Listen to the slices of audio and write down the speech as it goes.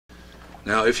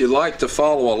Now, if you'd like to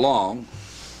follow along,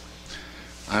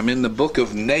 I'm in the book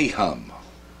of Nahum,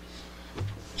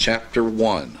 chapter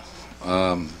 1.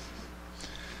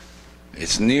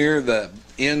 It's near the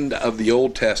end of the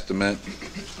Old Testament,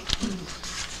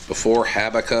 before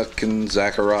Habakkuk and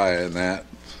Zechariah and that,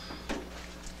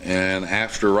 and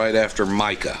right after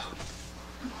Micah.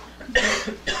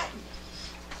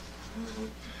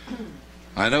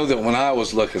 I know that when I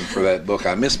was looking for that book,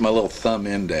 I missed my little thumb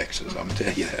indexes. I'm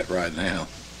telling you that right now.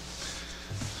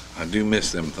 I do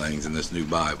miss them things in this new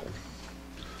Bible.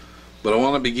 But I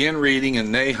want to begin reading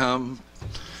in Nahum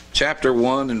chapter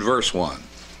 1 and verse 1.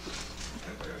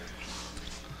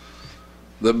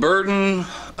 The burden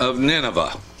of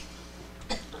Nineveh.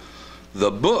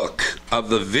 The book of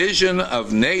the vision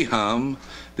of Nahum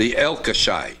the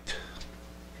Elkoshite.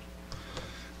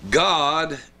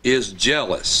 God is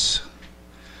jealous,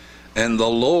 and the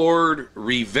Lord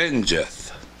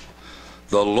revengeth.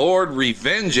 The Lord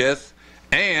revengeth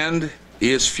and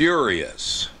is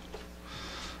furious.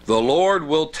 The Lord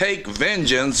will take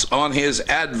vengeance on his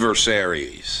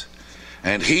adversaries,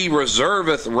 and he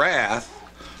reserveth wrath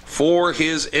for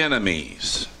his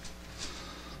enemies.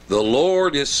 The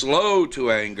Lord is slow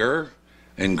to anger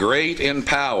and great in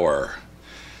power,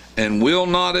 and will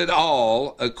not at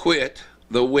all acquit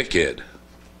the wicked.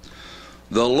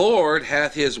 The Lord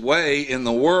hath his way in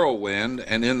the whirlwind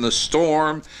and in the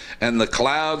storm, and the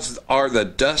clouds are the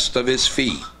dust of his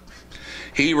feet.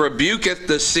 He rebuketh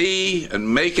the sea,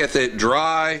 and maketh it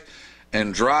dry,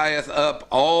 and drieth up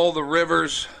all the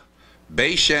rivers.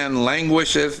 Bashan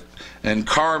languisheth, and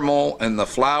Carmel and the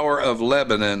flower of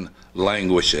Lebanon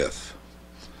languisheth.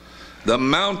 The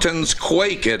mountains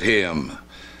quake at him,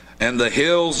 and the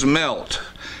hills melt,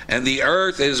 and the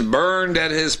earth is burned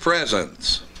at his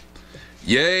presence.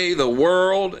 Yea, the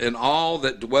world and all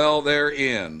that dwell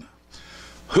therein.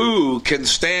 Who can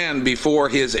stand before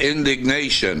his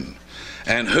indignation?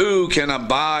 And who can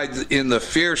abide in the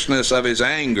fierceness of his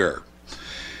anger?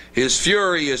 His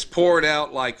fury is poured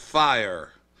out like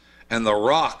fire, and the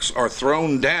rocks are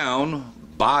thrown down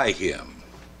by him.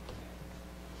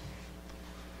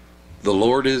 The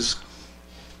Lord is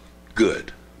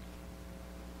good.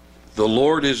 The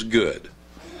Lord is good,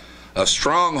 a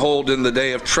stronghold in the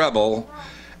day of trouble,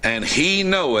 and he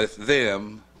knoweth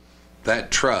them that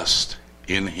trust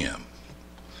in him.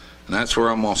 And that's where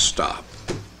I'm going to stop.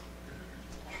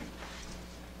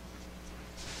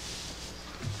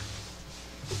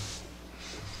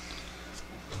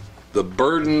 The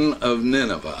burden of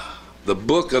Nineveh, the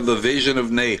book of the vision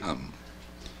of Nahum.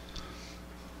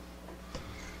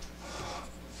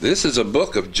 This is a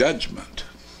book of judgment.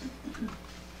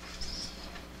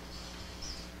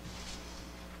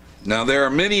 Now, there are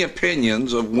many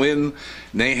opinions of when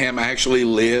Nahum actually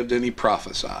lived and he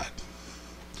prophesied.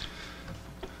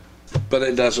 But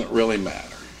it doesn't really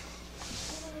matter.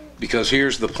 Because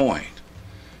here's the point.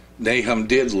 Nahum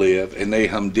did live, and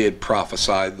Nahum did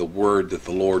prophesy the word that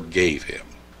the Lord gave him.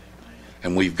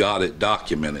 And we've got it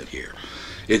documented here.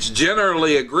 It's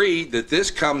generally agreed that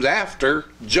this comes after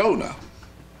Jonah.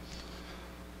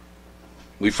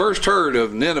 We first heard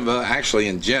of Nineveh actually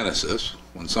in Genesis,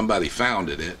 when somebody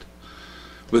founded it.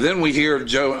 But then we hear of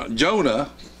Jonah,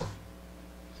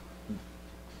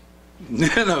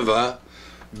 Nineveh,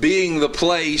 being the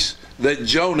place that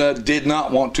Jonah did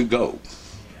not want to go.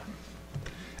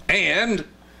 And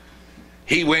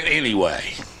he went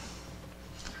anyway.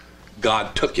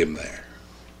 God took him there.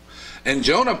 And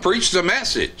Jonah preached a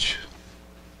message.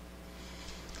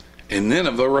 And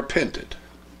Nineveh repented.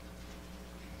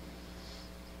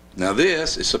 Now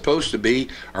this is supposed to be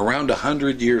around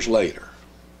 100 years later.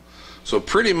 So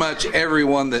pretty much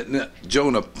everyone that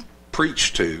Jonah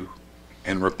preached to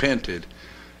and repented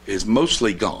is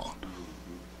mostly gone.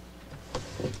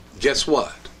 Guess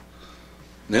what?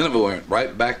 Nineveh went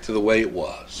right back to the way it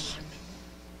was.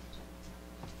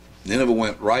 Nineveh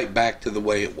went right back to the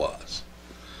way it was.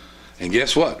 And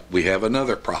guess what? We have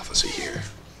another prophecy here.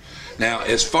 Now,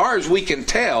 as far as we can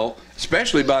tell,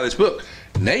 especially by this book,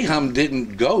 Nahum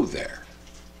didn't go there.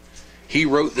 He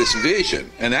wrote this vision.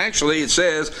 And actually it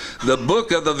says, the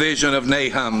book of the vision of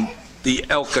Nahum the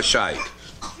Elkoshite.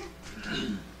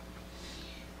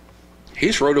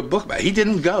 He's wrote a book about it. He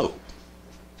didn't go.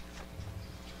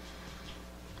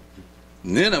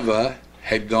 Nineveh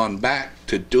had gone back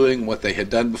to doing what they had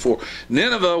done before.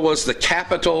 Nineveh was the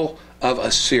capital of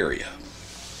Assyria.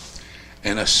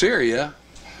 And Assyria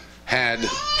had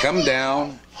come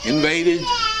down, invaded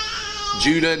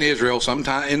Judah and Israel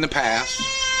sometime in the past,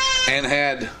 and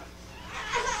had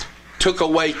took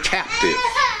away captive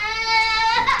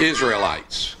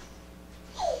Israelites.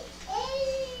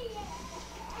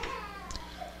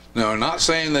 Now, I'm not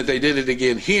saying that they did it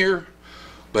again here,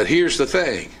 but here's the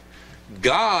thing.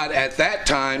 God at that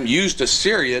time used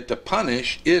Assyria to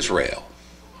punish Israel.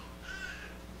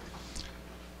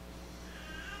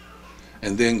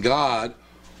 And then God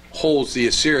holds the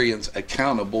Assyrians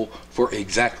accountable for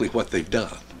exactly what they've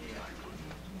done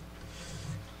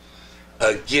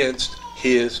against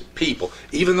his people,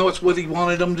 even though it's what he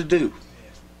wanted them to do,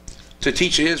 to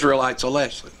teach the Israelites a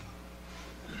lesson.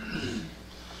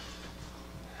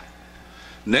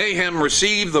 Nahum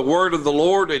received the word of the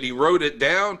Lord, and he wrote it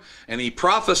down, and he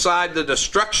prophesied the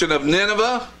destruction of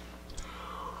Nineveh.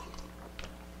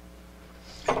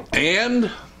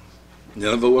 And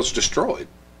Nineveh was destroyed.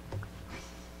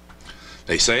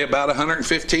 They say about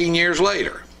 115 years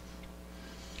later.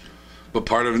 But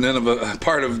part of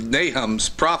Nahum's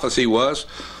prophecy was,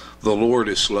 the Lord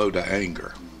is slow to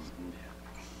anger.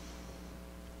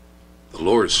 The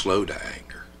Lord is slow to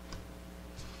anger.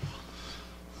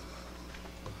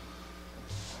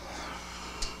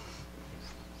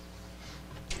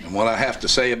 And what I have to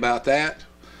say about that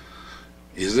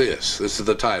is this. This is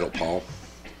the title, Paul.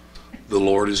 The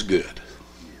Lord is good.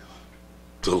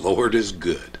 The Lord is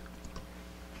good.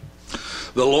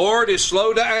 The Lord is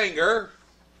slow to anger.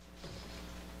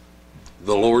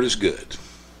 The Lord is good.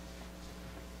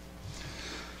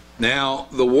 Now,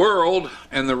 the world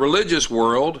and the religious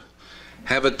world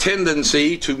have a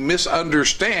tendency to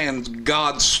misunderstand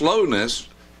God's slowness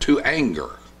to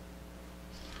anger.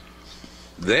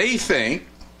 They think,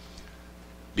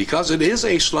 because it is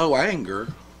a slow anger,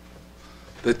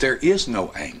 that there is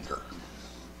no anger.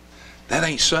 That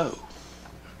ain't so.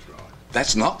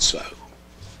 That's not so.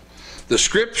 The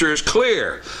scripture is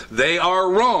clear. They are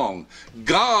wrong.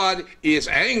 God is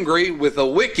angry with the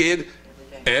wicked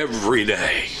every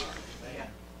day.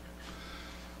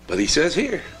 But he says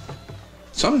here,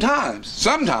 sometimes,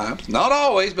 not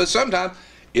always, but sometimes,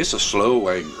 it's a slow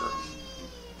anger.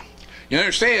 You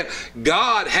understand?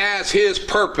 God has his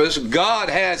purpose. God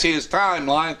has his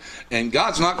timeline. And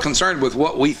God's not concerned with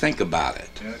what we think about it.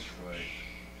 That's right.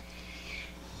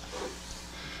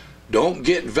 Don't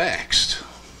get vexed.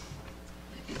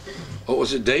 What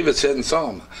was it David said in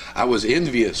Psalm? I was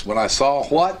envious when I saw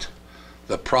what?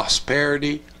 The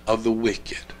prosperity of the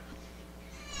wicked.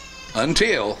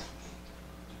 Until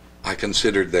I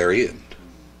considered their end.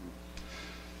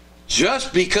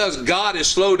 Just because God is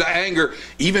slow to anger,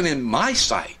 even in my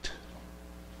sight,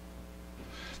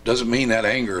 doesn't mean that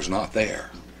anger is not there.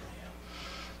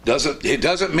 It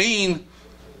doesn't mean,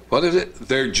 what is it?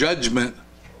 Their judgment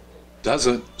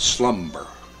doesn't slumber.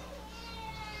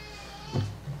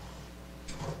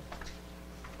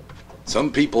 Some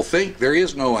people think there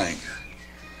is no anger,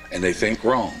 and they think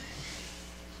wrong.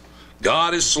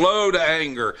 God is slow to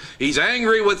anger. He's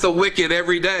angry with the wicked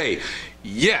every day.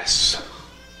 Yes,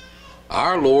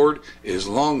 our Lord is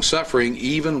long-suffering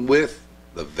even with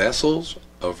the vessels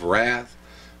of wrath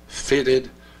fitted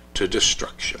to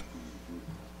destruction.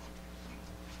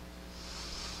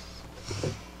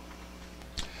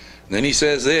 And then he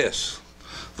says this,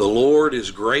 the Lord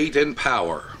is great in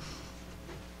power.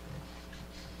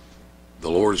 The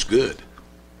Lord is good.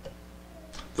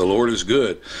 The Lord is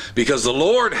good. Because the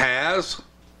Lord has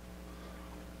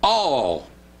all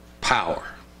power.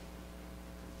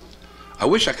 I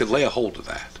wish I could lay a hold of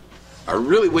that. I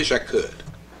really wish I could.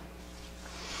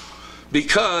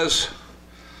 Because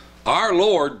our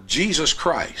Lord Jesus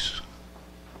Christ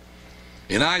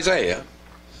in Isaiah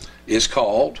is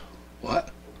called,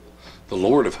 what? The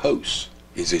Lord of hosts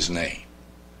is his name.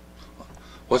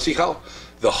 What's he called?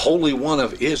 The Holy One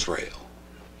of Israel.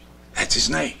 That's his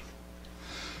name.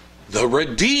 The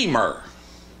Redeemer.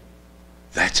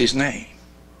 That's his name.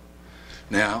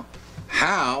 Now,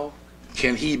 how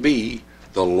can he be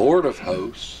the Lord of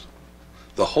hosts,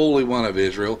 the Holy One of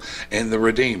Israel, and the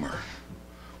Redeemer?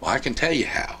 Well, I can tell you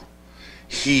how.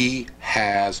 He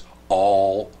has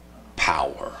all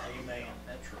power. Amen.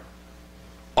 That's right.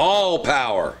 All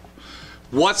power.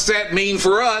 What's that mean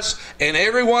for us and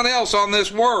everyone else on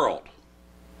this world?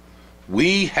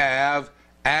 We have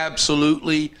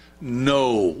absolutely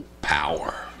no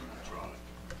power.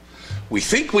 We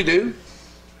think we do.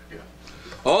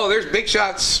 Oh, there's big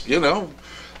shots, you know.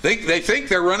 They think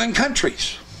they're running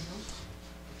countries.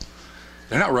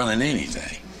 They're not running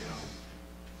anything.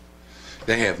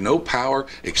 They have no power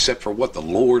except for what the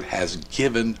Lord has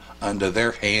given unto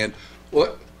their hand.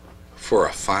 What? For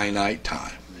a finite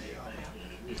time.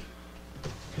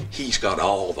 He's got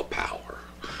all the power.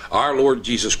 Our Lord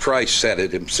Jesus Christ said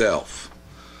it himself.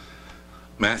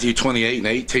 Matthew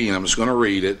 28:18, I'm just going to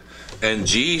read it. And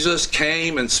Jesus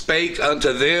came and spake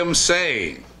unto them,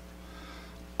 saying,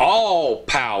 all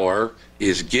power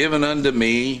is given unto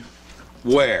me,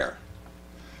 where?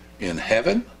 In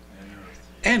heaven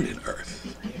and in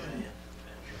earth.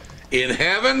 In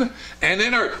heaven and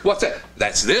in earth. What's that?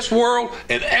 That's this world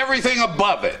and everything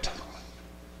above it.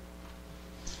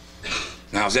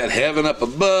 Now, is that heaven up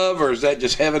above, or is that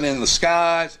just heaven in the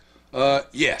skies?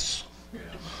 Yes.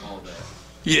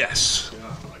 Yes.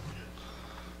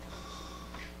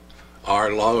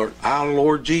 Our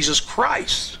Lord Jesus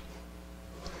Christ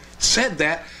said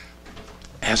that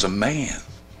as a man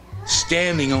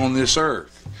standing on this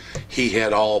earth. He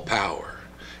had all power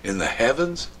in the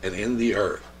heavens and in the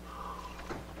earth.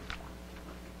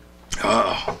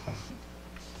 Oh.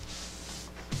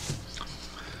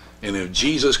 And if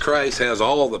Jesus Christ has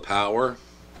all the power,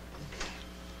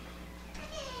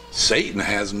 Satan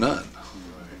has none,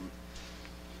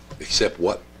 except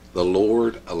what the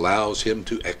Lord allows him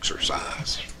to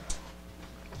exercise.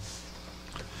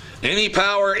 Any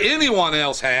power anyone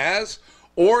else has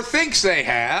or thinks they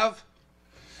have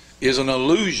is an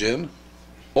illusion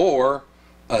or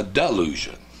a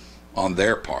delusion on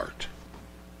their part.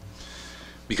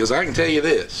 Because I can tell you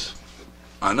this,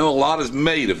 I know a lot is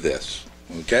made of this,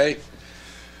 okay?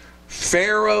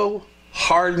 Pharaoh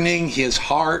hardening his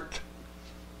heart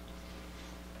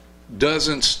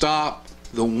doesn't stop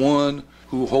the one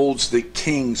who holds the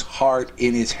king's heart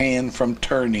in his hand from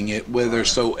turning it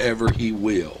whithersoever he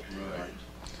will.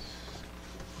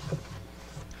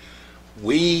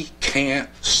 We can't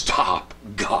stop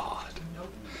God.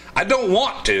 I don't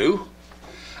want to.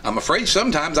 I'm afraid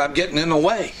sometimes I'm getting in the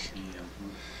way.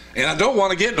 And I don't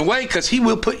want to get in the way because he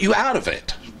will put you out of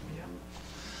it.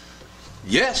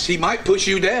 Yes, he might push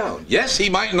you down. Yes, he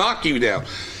might knock you down.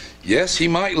 Yes, he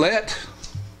might let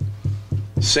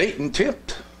Satan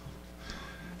tempt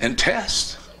and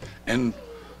test and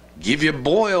give you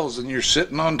boils, and you're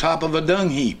sitting on top of a dung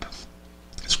heap,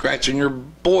 scratching your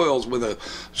boils with the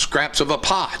scraps of a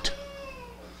pot.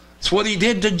 It's what he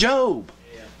did to Job.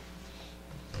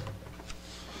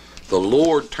 The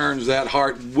Lord turns that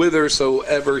heart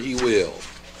whithersoever he will.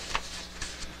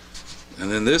 And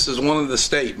then this is one of the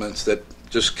statements that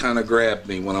just kind of grabbed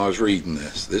me when I was reading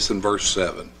this. This in verse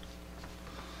 7.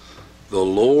 The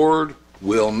Lord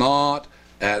will not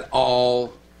at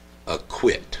all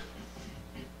acquit.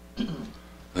 And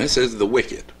it says the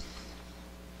wicked.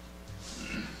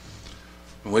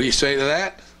 And what do you say to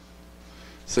that?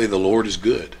 Say the Lord is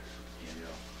good.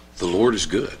 The Lord is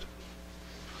good.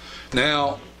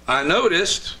 Now, I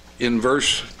noticed in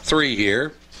verse 3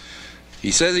 here,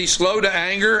 he says he's slow to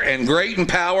anger and great in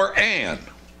power, and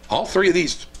all three of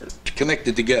these are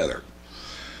connected together.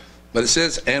 But it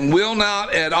says, and will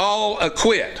not at all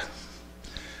acquit.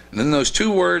 And then those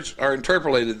two words are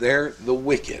interpolated there, the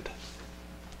wicked.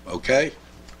 Okay?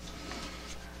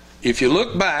 If you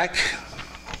look back,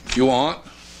 if you want,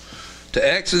 to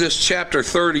Exodus chapter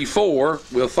 34,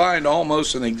 we'll find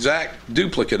almost an exact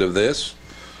duplicate of this.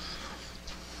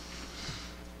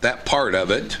 That part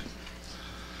of it.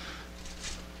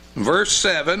 Verse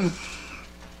 7.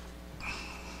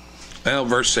 Well,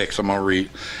 verse 6, I'm going to read.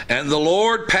 And the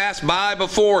Lord passed by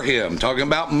before him, talking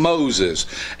about Moses,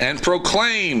 and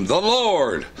proclaimed, the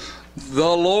Lord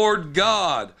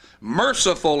God,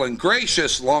 merciful and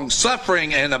gracious,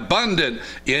 long-suffering and abundant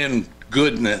in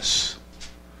goodness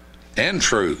and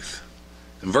truth.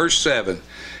 In verse 7,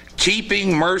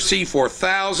 keeping mercy for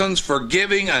thousands,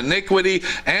 forgiving iniquity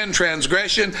and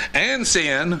transgression and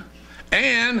sin,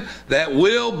 and that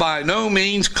will by no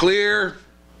means clear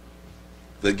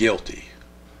the guilty.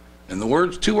 And the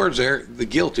words, two words there, the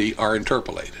guilty, are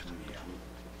interpolated.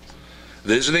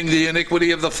 Visiting the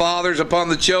iniquity of the fathers upon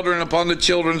the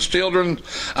children's children,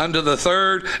 unto the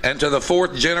third and to the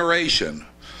fourth generation.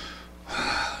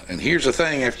 And here's the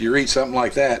thing, after you read something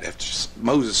like that, after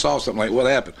Moses saw something like what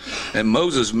happened, and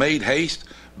Moses made haste,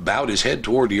 bowed his head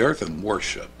toward the earth, and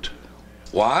worshiped.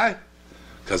 Why?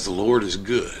 Because the Lord is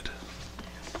good.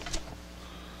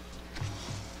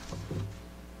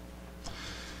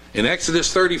 In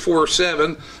Exodus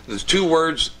 34:7, the two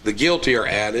words, the guilty, are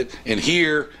added. And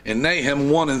here, in Nahum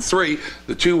 1 and 3,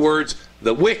 the two words,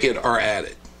 the wicked, are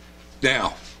added.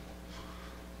 Now,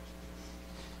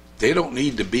 they don't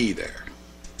need to be there.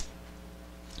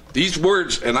 These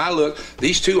words, and I look,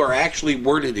 these two are actually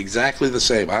worded exactly the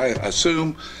same. I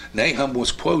assume Nahum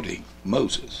was quoting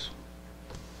Moses.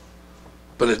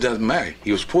 But it doesn't matter.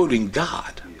 He was quoting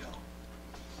God.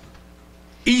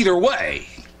 Either way.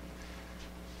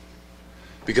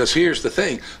 Because here's the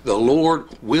thing, the Lord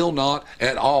will not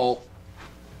at all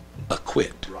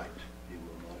acquit. Right.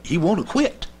 He won't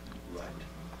acquit. Right.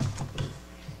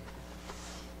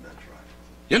 That's right.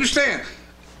 You understand?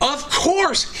 Of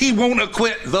course he won't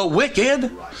acquit the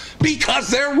wicked, because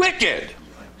they're wicked.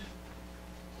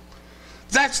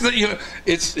 That's the, you know,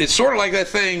 it's sort of like that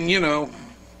thing, you know,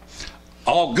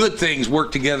 all good things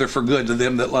work together for good to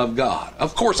them that love God.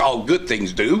 Of course all good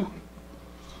things do.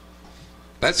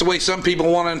 That's the way some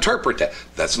people want to interpret that.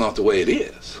 That's not the way it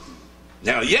is.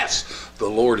 Now, yes, the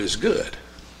Lord is good.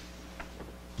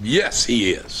 Yes,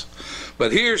 he is.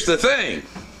 But here's the thing.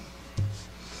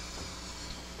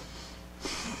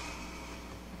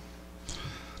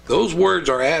 Those words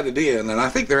are added in, and I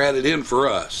think they're added in for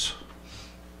us,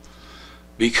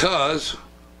 because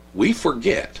we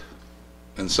forget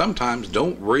and sometimes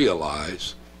don't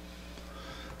realize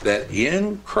that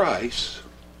in Christ,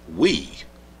 we,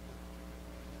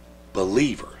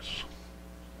 believers,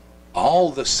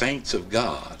 all the saints of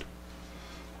God,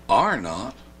 are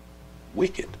not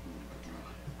wicked.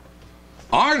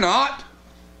 Are not,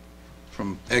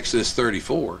 from Exodus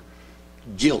 34,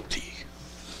 guilty.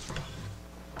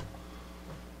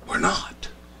 We're not.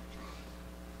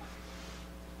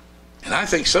 And I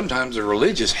think sometimes the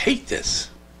religious hate this,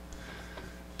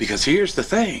 because here's the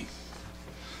thing.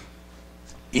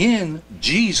 In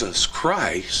Jesus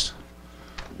Christ,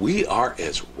 we are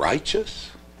as righteous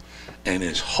and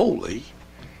as holy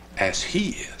as he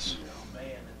is.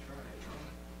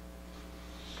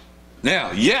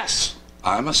 Now, yes,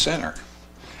 I'm a sinner.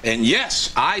 And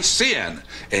yes, I sin.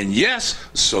 And yes,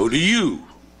 so do you.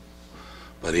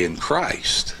 But in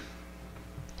Christ,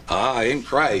 in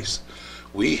Christ,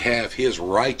 we have his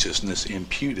righteousness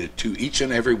imputed to each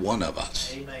and every one of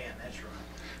us. Amen. That's right.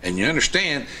 And you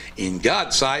understand, in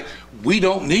God's sight, we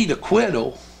don't need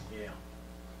acquittal. Yeah.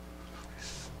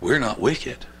 We're not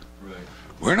wicked. Right.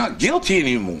 We're not guilty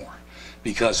anymore,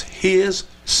 because his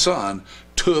son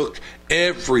took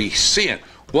every sin.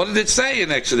 What did it say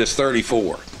in Exodus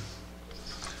 34?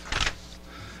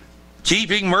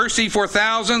 Keeping mercy for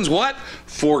thousands, what?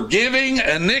 Forgiving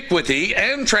iniquity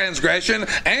and transgression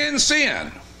and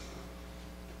sin.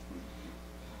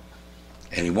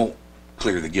 And he won't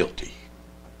clear the guilty.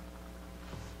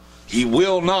 He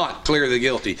will not clear the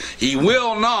guilty. He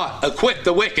will not acquit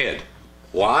the wicked.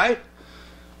 Why?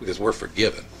 Because we're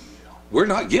forgiven. We're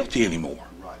not guilty anymore.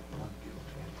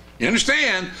 You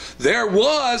understand? There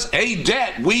was a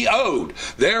debt we owed.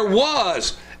 There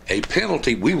was a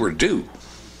penalty we were due.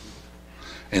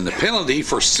 And the penalty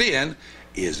for sin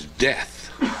is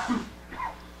death.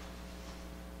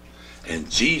 And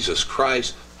Jesus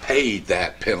Christ paid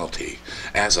that penalty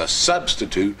as a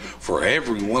substitute for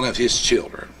every one of his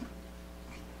children.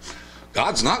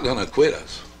 God's not going to acquit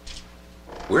us.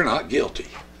 We're not guilty.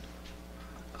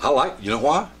 You know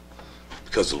why?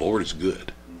 Because the Lord is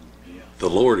good. The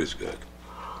Lord is good.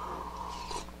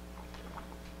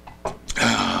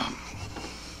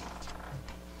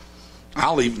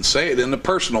 I'll even say it in the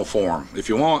personal form if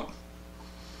you want.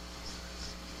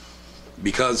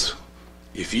 Because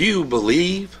if you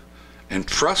believe and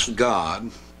trust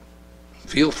God,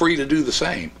 feel free to do the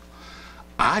same.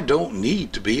 I don't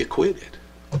need to be acquitted.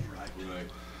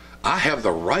 I have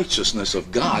the righteousness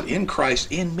of God in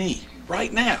Christ in me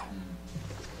right now.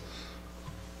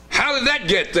 How did that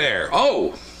get there?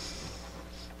 Oh,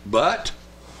 but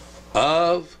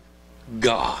of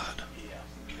God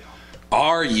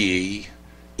are ye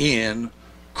in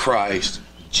Christ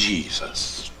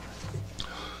Jesus.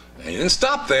 And he didn't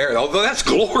stop there, although that's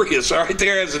glorious right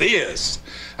there as it is.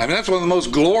 I mean, that's one of the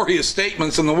most glorious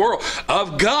statements in the world.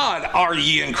 Of God are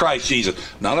ye in Christ Jesus.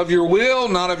 Not of your will,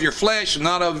 not of your flesh,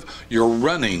 not of your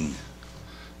running,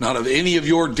 not of any of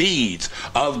your deeds.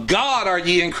 Of God are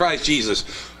ye in Christ Jesus.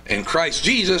 In Christ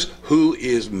Jesus, who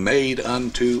is made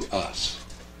unto us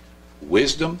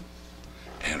wisdom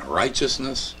and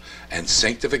righteousness and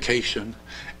sanctification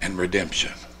and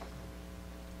redemption.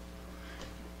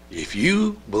 If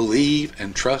you believe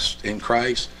and trust in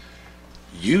Christ,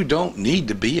 you don't need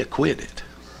to be acquitted.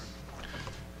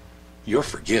 You're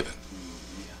forgiven.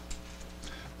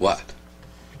 What?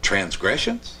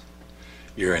 Transgressions,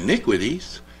 your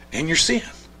iniquities, and your sin.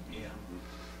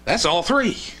 That's all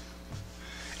three.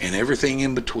 And everything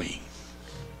in between.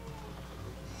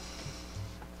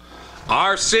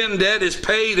 Our sin debt is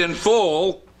paid in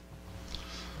full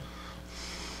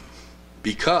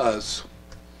because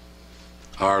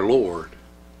our Lord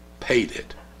paid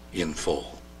it in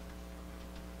full.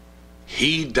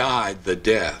 He died the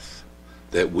death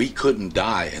that we couldn't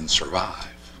die and survive.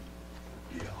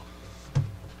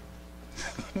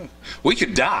 We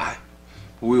could die,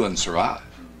 but we wouldn't survive.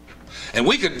 And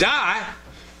we could die,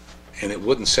 and it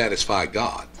wouldn't satisfy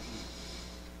God.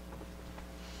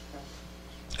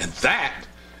 And that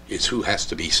is who has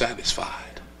to be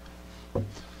satisfied.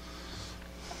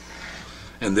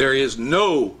 And there is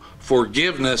no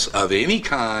forgiveness of any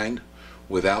kind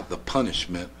without the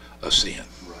punishment of sin.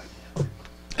 Right.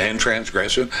 And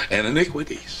transgression and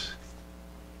iniquities.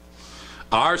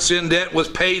 Our sin debt was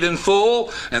paid in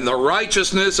full, and the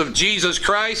righteousness of Jesus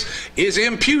Christ is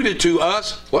imputed to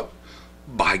us, what?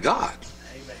 By God.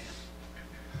 Amen.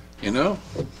 You know?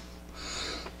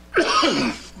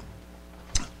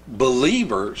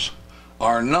 Believers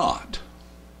are not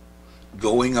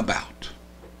going about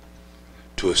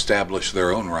to establish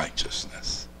their own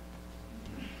righteousness.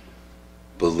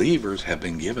 Believers have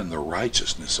been given the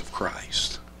righteousness of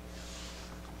Christ.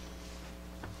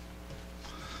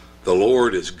 The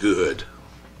Lord is good.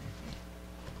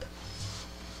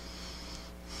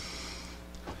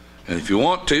 And if you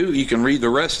want to, you can read the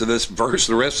rest of this verse,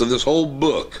 the rest of this whole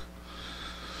book.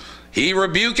 He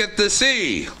rebuketh the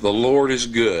sea, the Lord is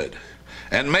good,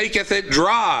 and maketh it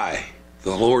dry,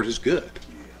 the Lord is good.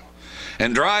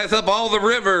 And drieth up all the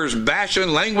rivers,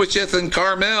 Bashan languisheth, and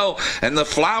Carmel, and the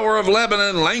flower of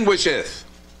Lebanon languisheth,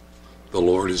 the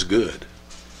Lord is good.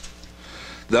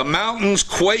 The mountains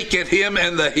quake at him,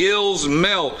 and the hills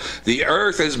melt. The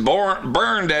earth is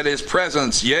burned at his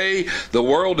presence, yea, the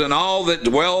world and all that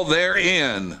dwell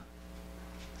therein.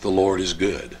 The Lord is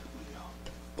good.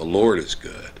 The Lord is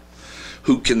good.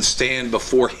 Who can stand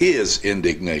before his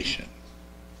indignation?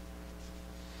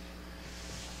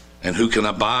 And who can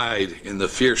abide in the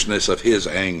fierceness of his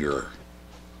anger?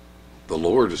 The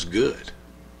Lord is good.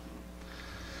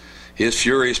 His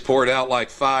fury is poured out like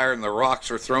fire, and the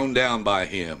rocks are thrown down by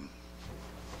him.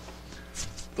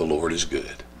 The Lord is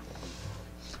good.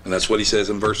 And that's what he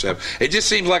says in verse 7. It just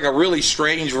seems like a really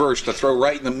strange verse to throw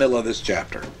right in the middle of this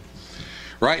chapter.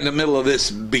 Right in the middle of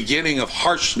this beginning of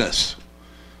harshness.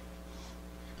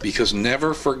 Because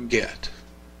never forget,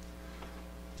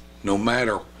 no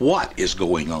matter what is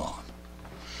going on,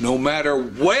 no matter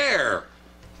where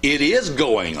it is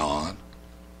going on,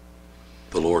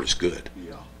 the Lord is good.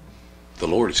 Yeah. The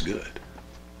Lord is good.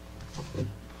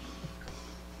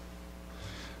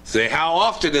 Say, how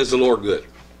often is the Lord good?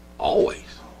 Always.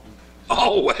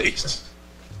 Always.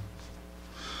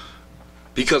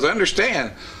 Because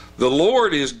understand, the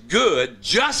Lord is good,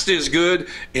 just as good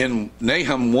in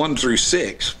Nahum 1 through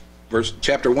 6,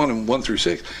 chapter 1 and 1 through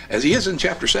 6, as he is in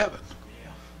chapter 7.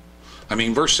 I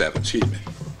mean, verse 7, excuse me.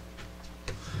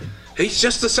 He's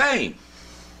just the same.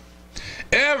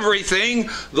 Everything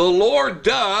the Lord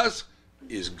does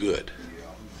is good.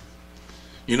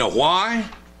 You know why?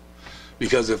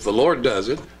 Because if the Lord does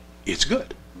it, it's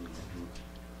good.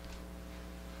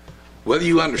 Whether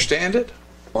you understand it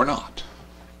or not.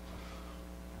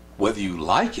 Whether you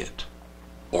like it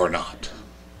or not.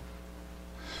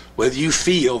 Whether you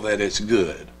feel that it's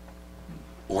good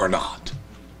or not.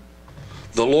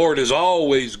 The Lord is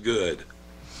always good.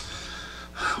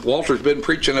 Walter's been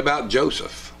preaching about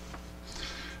Joseph.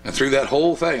 And through that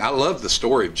whole thing, I love the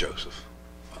story of Joseph.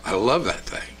 I love that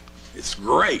thing. It's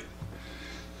great.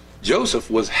 Joseph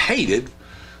was hated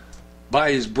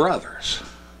by his brothers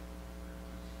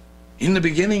in the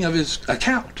beginning of his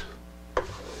account.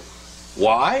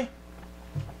 Why?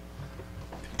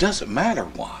 It doesn't matter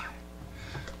why.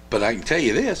 But I can tell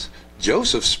you this,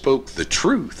 Joseph spoke the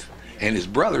truth and his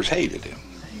brothers hated him.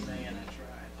 Amen, that's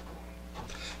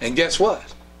right. And guess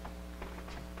what?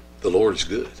 The Lord is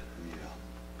good.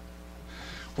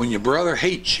 When your brother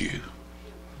hates you,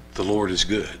 the Lord is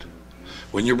good.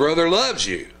 When your brother loves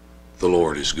you, the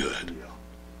Lord is good.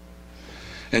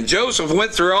 And Joseph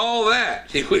went through all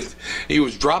that. He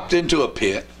was dropped into a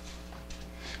pit.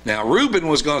 Now Reuben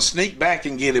was going to sneak back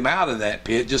and get him out of that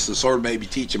pit just to sort of maybe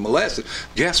teach him a lesson.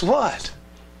 Guess what?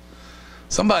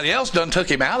 Somebody else done took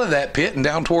him out of that pit and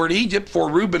down toward Egypt before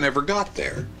Reuben ever got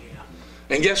there.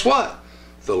 And guess what?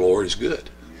 The Lord is good.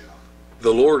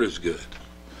 The Lord is good.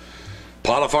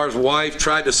 Potiphar's wife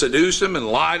tried to seduce him and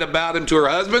lied about him to her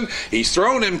husband. He's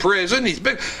thrown in prison. He's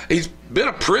been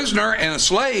a prisoner and a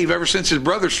slave ever since his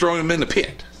brother's thrown him in the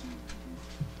pit.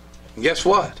 And guess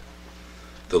what?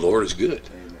 The Lord is good.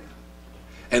 Amen.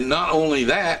 And not only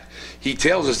that, he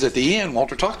tells us at the end,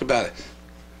 Walter talked about it,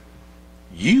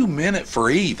 you meant it for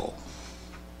evil,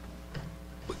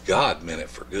 but God meant it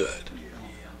for good.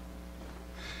 Yeah.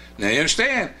 Now you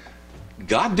understand,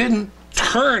 God didn't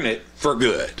turn it for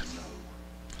good.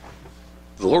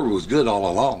 The Lord was good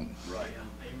all along. Right.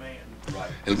 Amen. Right.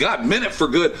 And God meant it for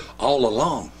good all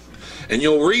along. And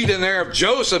you'll read in there of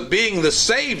Joseph being the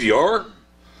Savior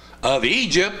of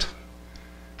Egypt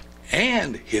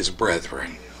and his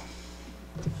brethren,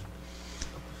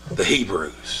 the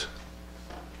Hebrews.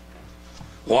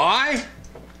 Why?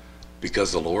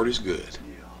 Because the Lord is good.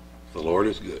 The Lord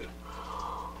is good.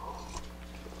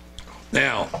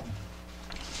 Now,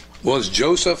 Was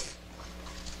Joseph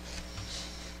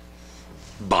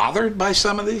bothered by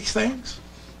some of these things?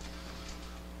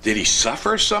 Did he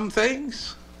suffer some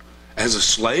things as a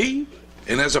slave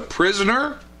and as a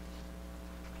prisoner?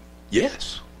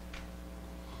 Yes.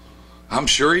 I'm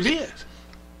sure he did.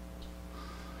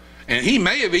 And he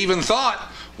may have even thought,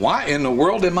 why in the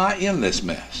world am I in this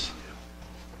mess?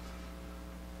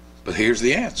 But here's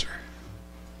the answer.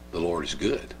 The Lord is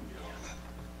good.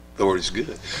 The Lord is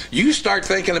good. You start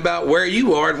thinking about where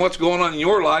you are and what's going on in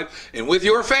your life and with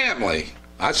your family.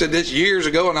 I said this years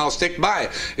ago, and I'll stick by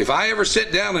it. If I ever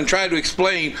sit down and try to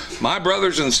explain my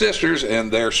brothers and sisters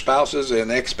and their spouses and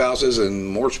ex-spouses and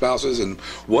more spouses and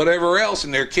whatever else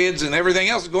and their kids and everything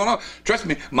else going on, trust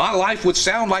me, my life would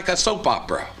sound like a soap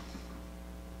opera.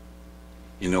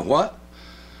 You know what?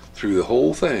 Through the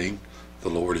whole thing, the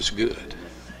Lord is good.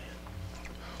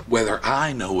 Whether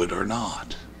I know it or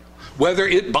not. Whether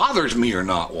it bothers me or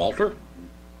not, Walter.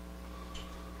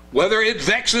 Whether it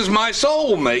vexes my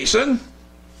soul, Mason.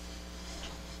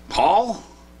 Paul,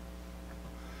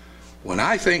 when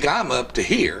I think I'm up to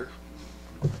here,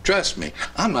 trust me,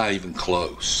 I'm not even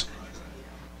close.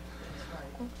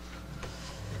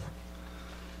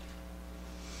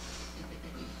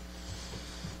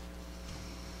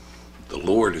 The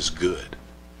Lord is good.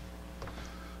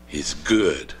 He's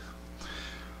good.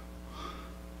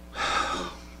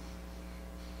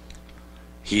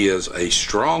 He is a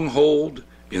stronghold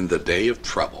in the day of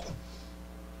trouble.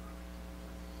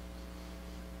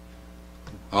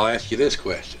 I'll ask you this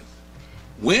question.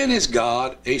 When is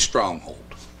God a stronghold?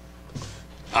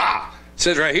 It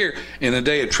says right here, in the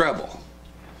day of trouble.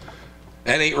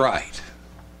 That ain't right.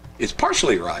 It's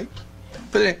partially right,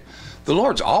 but the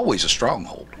Lord's always a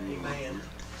stronghold. Amen.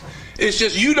 It's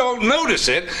just you don't notice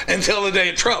it until the day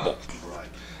of trouble. Right.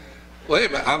 Wait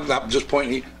a minute, I'm just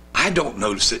pointing you. I don't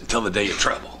notice it until the day of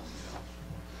trouble.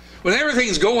 When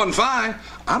everything's going fine,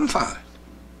 I'm fine.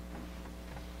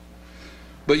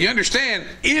 But you understand,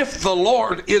 if the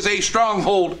Lord is a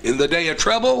stronghold in the day of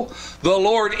trouble, the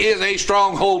Lord is a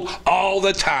stronghold all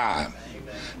the time.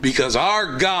 Amen. Because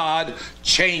our God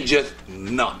changeth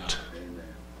not. Amen.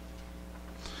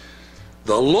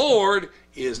 The Lord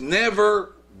is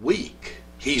never weak.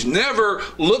 He's never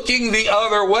looking the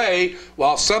other way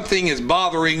while something is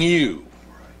bothering you.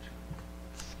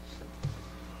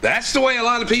 That's the way a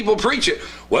lot of people preach it.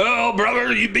 Well,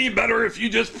 brother, you'd be better if you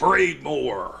just prayed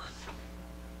more.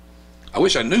 I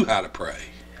wish I knew how to pray,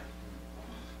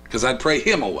 because I'd pray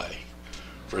him away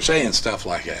for saying stuff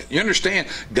like that. You understand?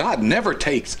 God never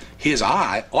takes his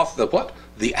eye off the what?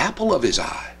 The apple of his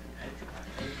eye.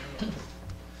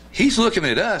 He's looking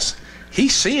at us.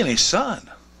 He's seeing his son.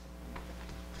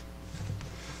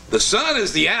 The son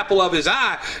is the apple of his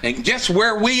eye, and guess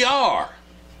where we are?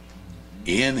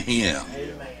 In him.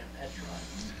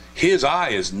 His eye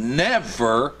is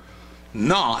never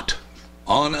not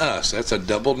on us. That's a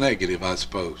double negative, I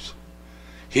suppose.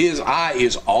 His eye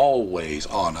is always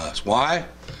on us. Why?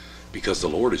 Because the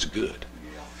Lord is good.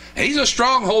 And he's a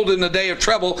stronghold in the day of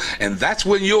trouble, and that's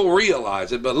when you'll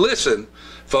realize it. But listen,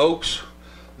 folks,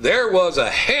 there was a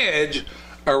hedge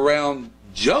around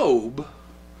Job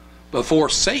before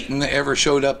Satan ever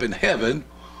showed up in heaven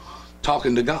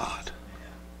talking to God.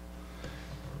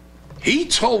 He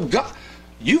told God,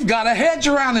 you've got a hedge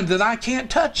around him that I can't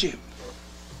touch him.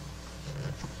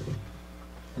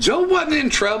 Job wasn't in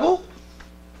trouble.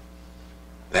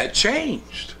 That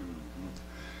changed.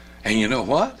 And you know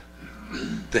what?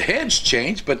 The hedge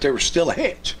changed, but there was still a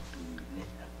hedge.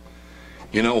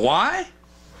 You know why?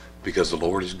 Because the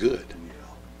Lord is good.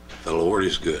 The Lord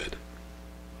is good.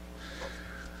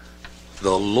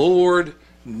 The Lord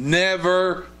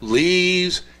never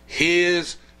leaves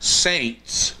his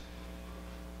saints,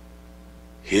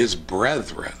 his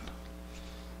brethren,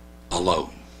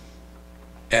 alone.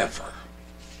 Ever.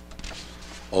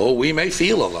 Oh, we may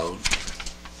feel alone.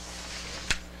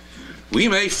 We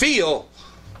may feel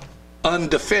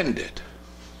undefended.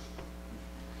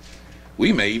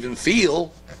 We may even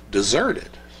feel deserted.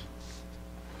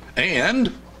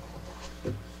 And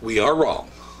we are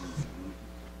wrong.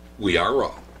 We are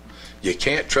wrong. You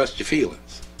can't trust your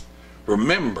feelings.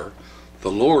 Remember,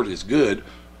 the Lord is good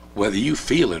whether you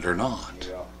feel it or not.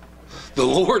 The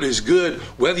Lord is good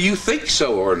whether you think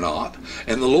so or not.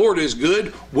 And the Lord is good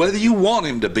whether you want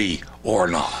him to be or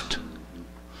not.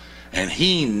 And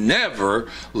he never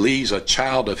leaves a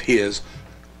child of his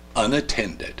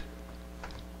unattended.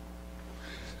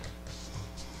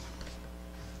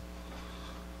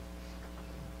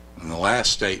 And the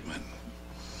last statement,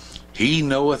 he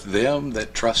knoweth them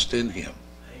that trust in him.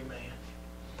 Amen.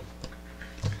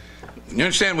 You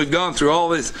understand, we've gone through all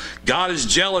this. God is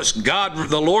jealous.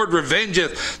 The Lord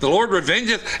revengeth. The Lord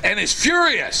revengeth and is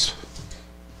furious.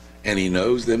 And he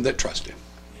knows them that trust him.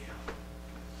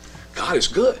 God is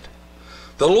good.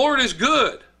 The Lord is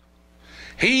good.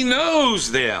 He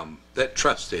knows them that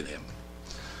trust in him.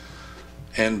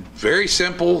 And very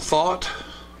simple thought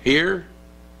here,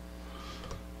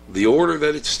 the order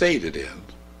that it's stated in.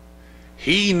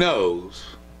 He knows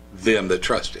them that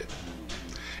trust him.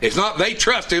 It's not they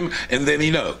trust him and then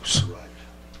he knows.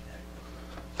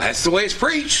 That's the way it's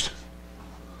preached.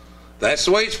 That's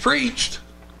the way it's preached.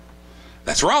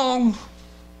 That's wrong.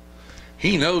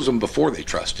 He knows them before they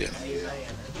trust him.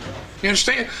 You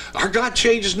understand? Our God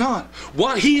changes not.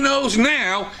 What he knows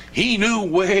now, he knew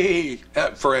way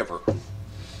forever.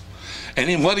 And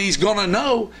in what he's going to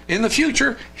know in the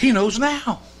future, he knows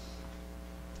now.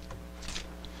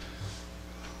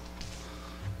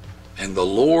 And the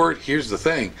Lord, here's the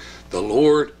thing, the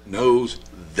Lord knows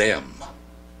them.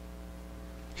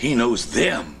 He knows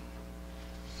them.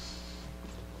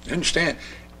 You understand?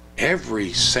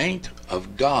 Every saint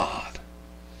of God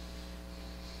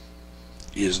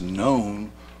is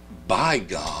known by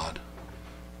God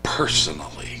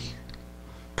personally.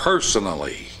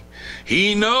 Personally.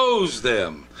 He knows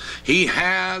them. He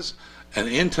has an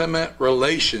intimate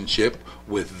relationship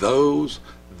with those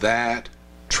that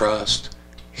trust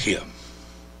him.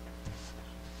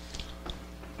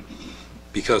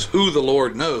 Because who the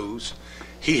Lord knows,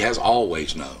 he has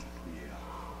always known.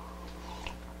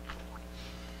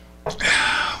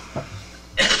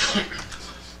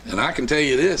 And I can tell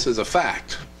you this as a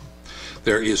fact.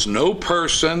 There is no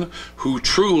person who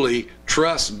truly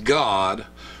trusts God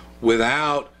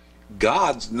without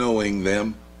God's knowing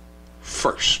them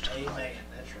first. Amen.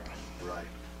 That's right.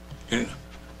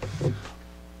 Yeah.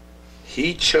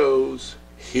 He chose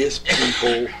his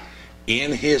people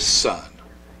in his Son,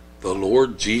 the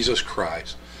Lord Jesus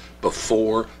Christ,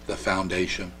 before the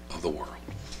foundation of the world.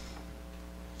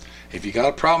 If you got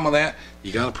a problem with that,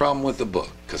 you got a problem with the book,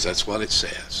 because that's what it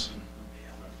says.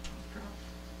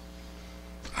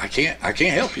 I can't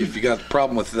help you if you got a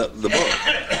problem with the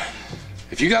book.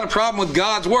 If you got a problem with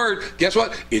God's word, guess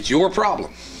what? It's your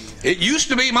problem. It used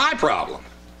to be my problem.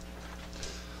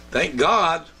 Thank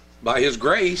God, by his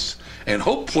grace, and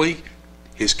hopefully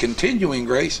his continuing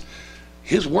grace,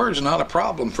 his word's not a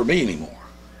problem for me anymore.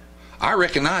 I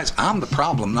recognize I'm the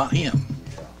problem, not him.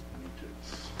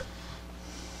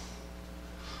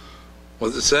 What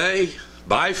does it say?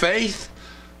 By faith,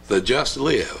 the just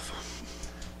live.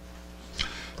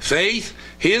 Faith,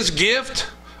 his gift,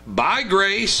 by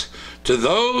grace, to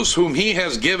those whom he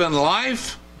has given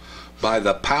life by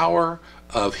the power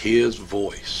of his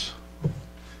voice.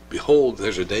 Behold,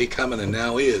 there's a day coming, and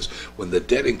now is, when the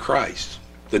dead in Christ,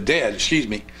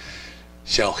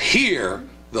 shall hear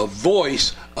the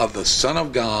voice of the Son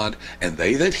of God, and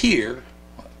they that hear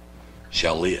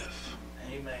shall live.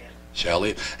 Amen. Shall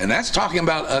live. And that's talking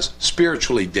about us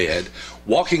spiritually dead,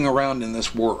 walking around in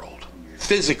this world,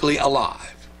 physically alive.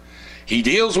 He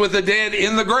deals with the dead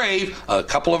in the grave a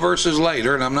couple of verses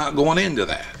later, and I'm not going into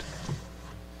that.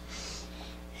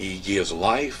 He gives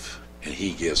life, and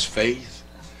he gives faith.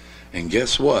 And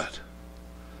guess what?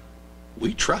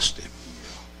 We trust him.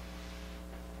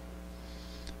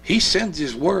 He sends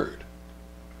his word.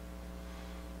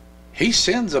 He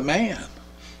sends a man.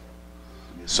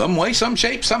 Some way, some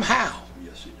shape, somehow.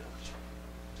 Yes, he does.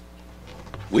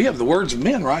 We have the words of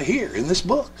men right here in this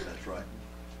book. That's right.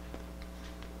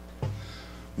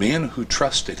 Men who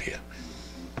trusted him.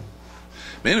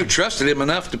 Men who trusted him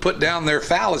enough to put down their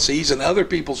fallacies and other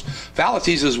people's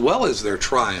fallacies as well as their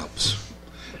triumphs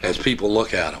as people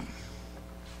look at them.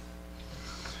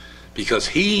 Because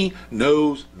he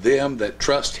knows them that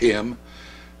trust him,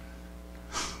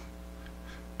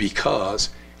 because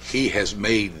he has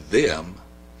made them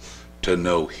to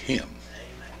know him.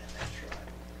 Amen. That's right.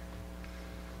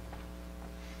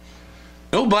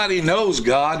 Nobody knows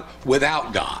God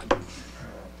without God.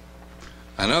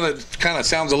 I know that kind of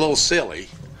sounds a little silly,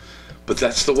 but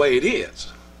that's the way it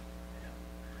is.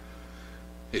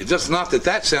 It's just not that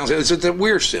that sounds, it's that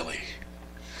we're silly.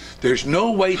 There's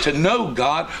no way to know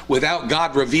God without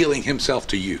God revealing himself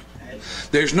to you.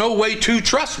 There's no way to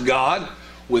trust God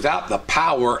without the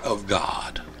power of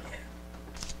God.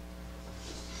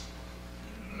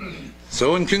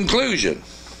 So in conclusion,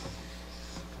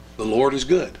 the Lord is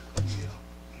good.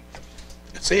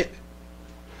 That's it.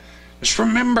 Just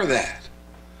remember that.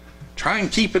 Try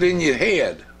and keep it in your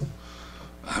head.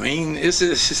 I mean, this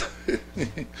is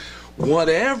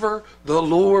whatever the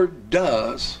Lord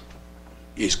does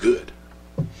is good.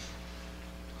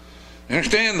 You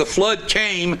Understand, the flood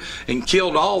came and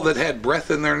killed all that had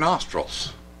breath in their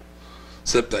nostrils,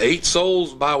 except the 8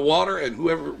 souls by water and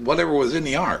whatever was in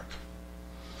the ark.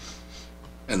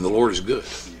 And the Lord is good.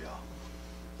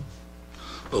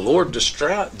 The Lord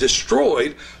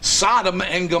destroyed Sodom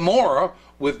and Gomorrah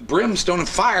with brimstone and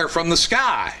fire from the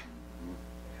sky.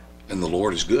 And the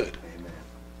Lord is good. Amen.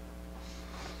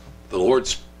 The Lord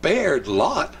spared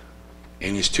Lot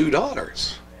and his 2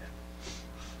 daughters.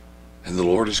 And the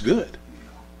Lord is good.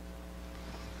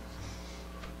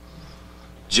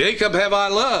 Jacob have I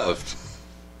loved,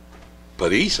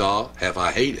 but Esau have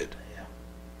I hated.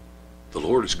 The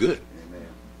Lord is good. Amen.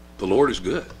 The Lord is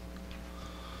good.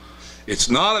 It's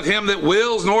not of him that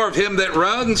wills, nor of him that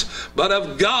runs, but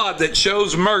of God that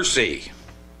shows mercy.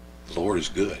 The Lord is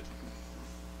good.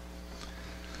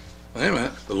 Wait a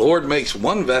minute. The Lord makes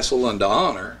one vessel unto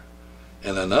honor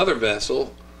and another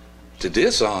vessel to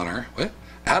dishonor, well,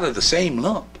 out of the same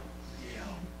lump.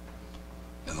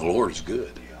 And the Lord is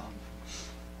good.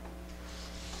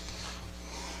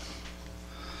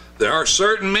 There are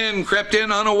certain men crept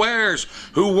in unawares,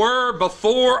 who were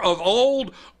before of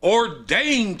old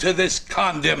ordained to this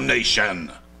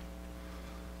condemnation.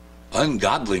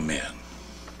 Ungodly men.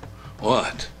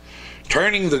 What?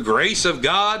 Turning the grace of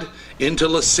God into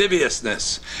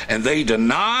lasciviousness, and they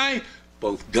deny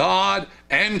both God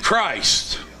and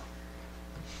Christ.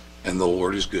 And the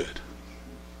Lord is good.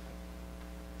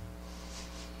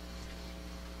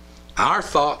 Our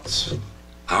thoughts,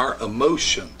 our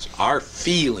emotions, our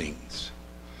feelings,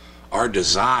 our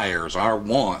desires, our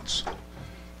wants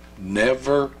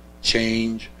never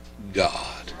change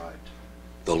God. Right.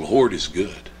 The Lord is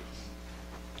good.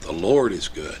 The Lord is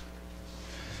good.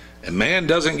 And man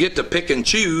doesn't get to pick and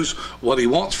choose what he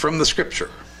wants from the Scripture,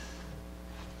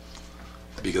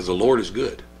 because the Lord is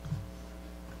good.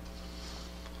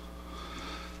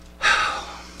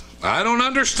 I don't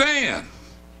understand.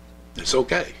 It's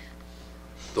okay.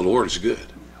 The Lord is good.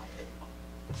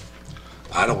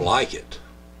 I don't like it.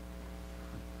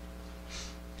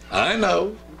 I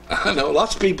know.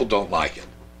 Lots of people don't like it.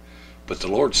 But the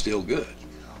Lord's still good.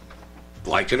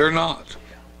 Like it or not.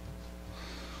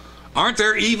 Aren't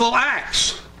there evil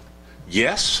acts?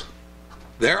 Yes,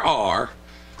 there are.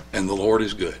 And the Lord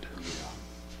is good.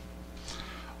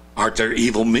 Aren't there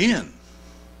evil men?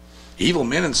 Evil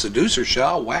men and seducers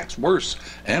shall wax worse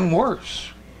and worse.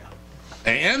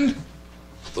 And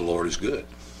the Lord is good.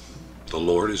 The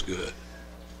Lord is good.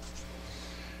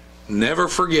 Never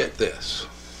forget this.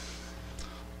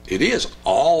 It is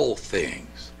all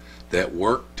things that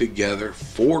work together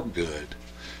for good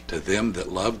to them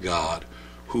that love God,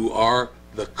 who are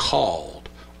the called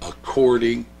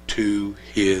according to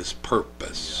his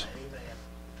purpose.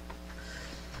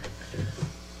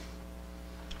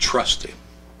 Trust him.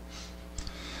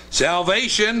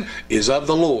 Salvation is of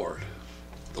the Lord.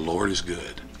 The Lord is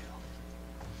good.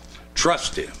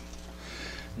 Trust him.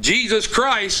 Jesus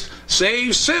Christ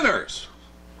saves sinners.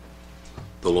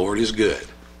 The Lord is good.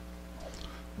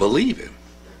 Believe him.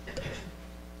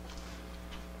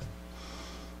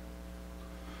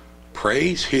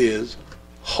 Praise his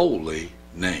holy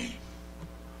name.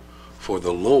 For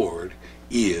the Lord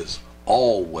is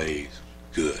always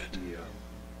good.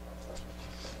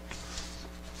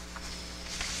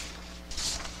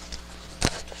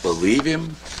 Believe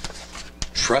him,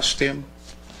 trust him,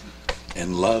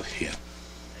 and love him.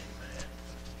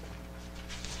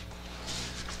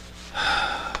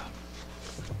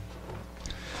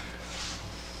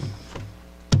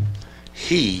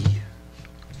 He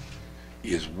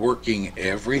is working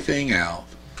everything out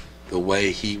the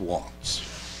way he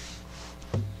wants.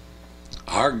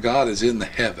 Our God is in the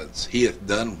heavens. He hath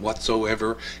done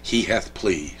whatsoever he hath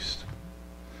pleased.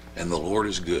 And the Lord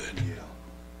is good.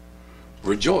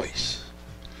 Rejoice.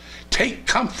 Take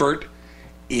comfort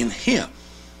in him.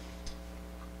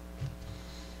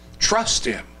 Trust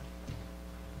him.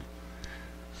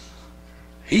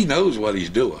 He knows what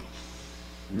he's doing.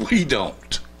 We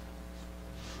don't.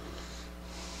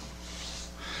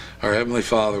 Our Heavenly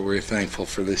Father, we're thankful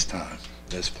for this time,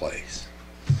 this place.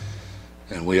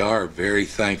 And we are very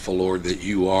thankful, Lord, that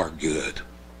you are good.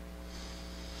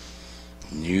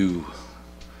 And you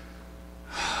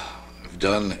have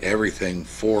done everything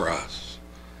for us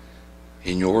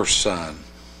in your Son,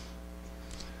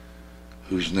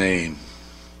 whose name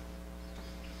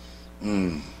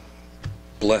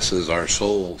blesses our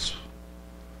souls.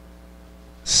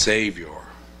 Savior,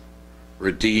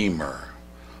 Redeemer,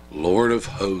 Lord of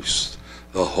hosts,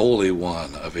 the Holy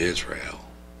One of Israel,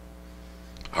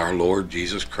 our Lord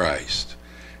Jesus Christ,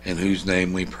 in whose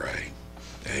name we pray.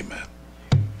 Amen.